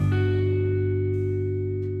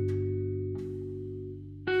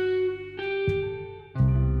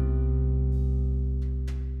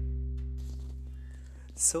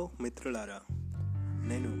So మిత్రులారా,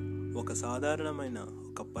 నేను ఒక సాధారణమైన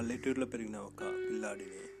ఒక పల్లెటూరులో పెరిగిన ఒక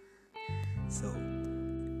పిల్లాడిని. సో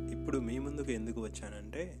ఇప్పుడు మీ ముందుకు ఎందుకు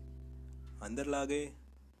వచ్చానంటే, అందరిలాగే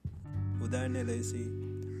ఉదయాన్నే లేచి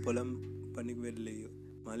పొలం పనికి వెళ్ళి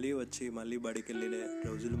మళ్ళీ వచ్చి మళ్ళీ బడికి వెళ్ళిన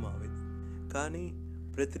రోజులు మావి. కానీ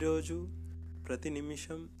ప్రతిరోజు ప్రతి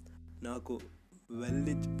నిమిషం నాకు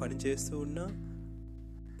వెళ్ళి పని చేస్తూ ఉన్న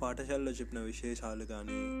పాఠశాలలో చెప్పిన విశేషాలు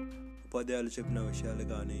కానీ, ఉపాధ్యాయులు చెప్పిన విషయాలు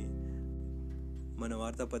కానీ, మన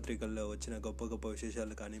వార్తాపత్రికల్లో వచ్చిన గొప్ప గొప్ప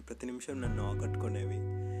విశేషాలు కానీ ప్రతి నిమిషం నన్ను ఆకట్టుకునేవి.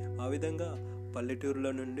 ఆ విధంగా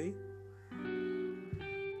పల్లెటూరులో నుండి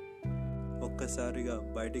ఒక్కసారిగా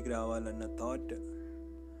బయటికి రావాలన్న థాట్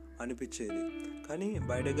అనిపించేది. కానీ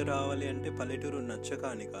బయటకు రావాలి అంటే పల్లెటూరు నచ్చక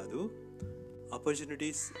అని కాదు,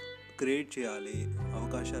 ఆపర్చునిటీస్ క్రియేట్ చేయాలి,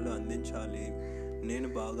 అవకాశాలు అందించాలి, నేను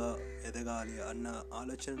బాగా ఎదగాలి అన్న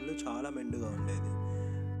ఆలోచనలు చాలా మెండుగా ఉండేది.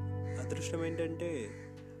 అదృష్టం ఏంటంటే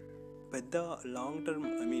పెద్ద లాంగ్ టర్మ్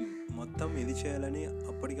మొత్తం ఇది చేయాలని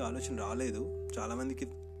అప్పటికి ఆలోచన రాలేదు. చాలామందికి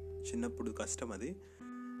చిన్నప్పుడు కష్టం అది.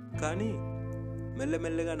 కానీ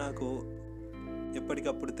మెల్లమెల్లగా నాకు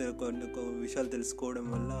ఎప్పటికప్పుడు కొన్ని విషయాలు తెలుసుకోవడం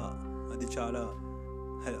వల్ల అది చాలా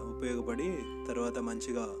ఉపయోగపడి తర్వాత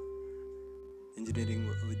మంచిగా ఇంజనీరింగ్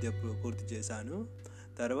విద్య పూర్తి చేశాను.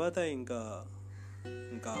 తర్వాత ఇంకా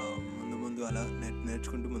ముందు అలా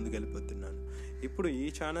నేర్చుకుంటూ ముందుకు వెళ్ళిపోతున్నాను. ఇప్పుడు ఈ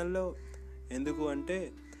ఛానల్లో ఎందుకు అంటే,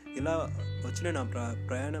 ఇలా వచ్చిన నా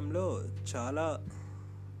ప్రయాణంలో చాలా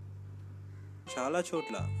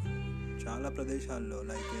చోట్ల, చాలా ప్రదేశాల్లో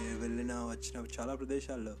వచ్చిన చాలా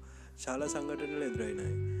ప్రదేశాల్లో చాలా సంఘటనలు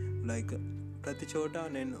ఎదురైనాయి. ప్రతి చోట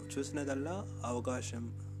నేను చూసినదల్లా అవకాశం,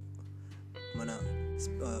 మన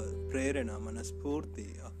ప్రేరణ, మన స్ఫూర్తి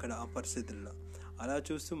అక్కడ ఆ పరిస్థితుల్లో అలా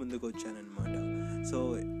చూస్తూ ముందుకు వచ్చానన్నమాట. సో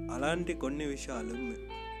అలాంటి కొన్ని విషయాలు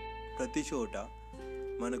ప్రతి చోట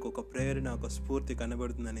మనకు ఒక ప్రేరణ, ఒక స్ఫూర్తి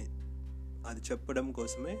కనబడుతుందని అది చెప్పడం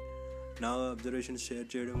కోసమే, నా అబ్జర్వేషన్స్ షేర్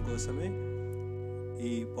చేయడం కోసమే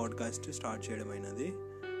ఈ పాడ్కాస్ట్ స్టార్ట్ చేయడం అయినది.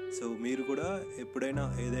 సో మీరు కూడా ఎప్పుడైనా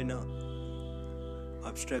ఏదైనా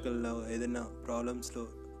అబ్స్ట్రకల్లో, ఏదైనా ప్రాబ్లమ్స్లో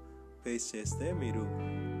ఫేస్ చేస్తే మీరు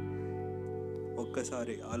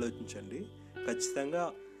ఒక్కసారి ఆలోచించండి. ఖచ్చితంగా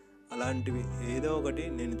అలాంటివి ఏదో ఒకటి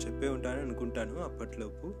నేను చెప్పే ఉంటానని అనుకుంటాను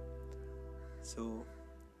అప్పట్లోపు. సో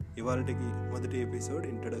ఇవాళకి మొదటి ఎపిసోడ్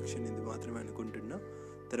ఇంట్రడక్షన్ ఇది మాత్రమే అనుకుంటున్నా.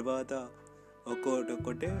 తర్వాత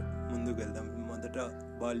ఒక్కొక్కటే ముందుకు వెళ్దాం. మొదట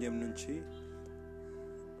బాల్యం నుంచి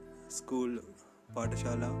స్కూల్,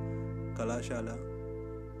 పాఠశాల, కళాశాల,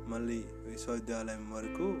 మళ్ళీ విశ్వవిద్యాలయం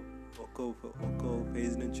వరకు ఒక్కో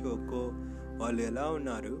ఫేజ్ నుంచి వాళ్ళు ఎలా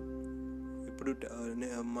ఉన్నారు. ఇప్పుడు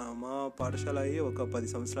మా పాఠశాల అయ్యి ఒక 10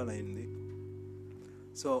 సంవత్సరాలు అయింది.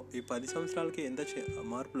 సో ఈ 10 సంవత్సరాలకి ఎంత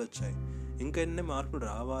మార్పులు వచ్చాయి, ఇంకా ఎన్ని మార్పులు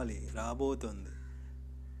రాబోతుంది.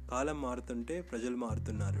 కాలం మారుతుంటే ప్రజలు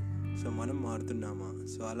మారుతున్నారు. సో మనం మారుతున్నామా?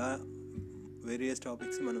 సో అలా వేరియస్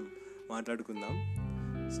టాపిక్స్ మనం మాట్లాడుకుందాం.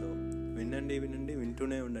 సో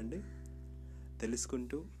వింటూనే ఉండండి,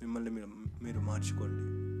 తెలుసుకుంటూ మిమ్మల్ని మీరు మార్చుకోండి.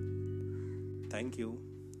 థ్యాంక్ యూ,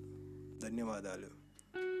 ధన్యవాదాలు.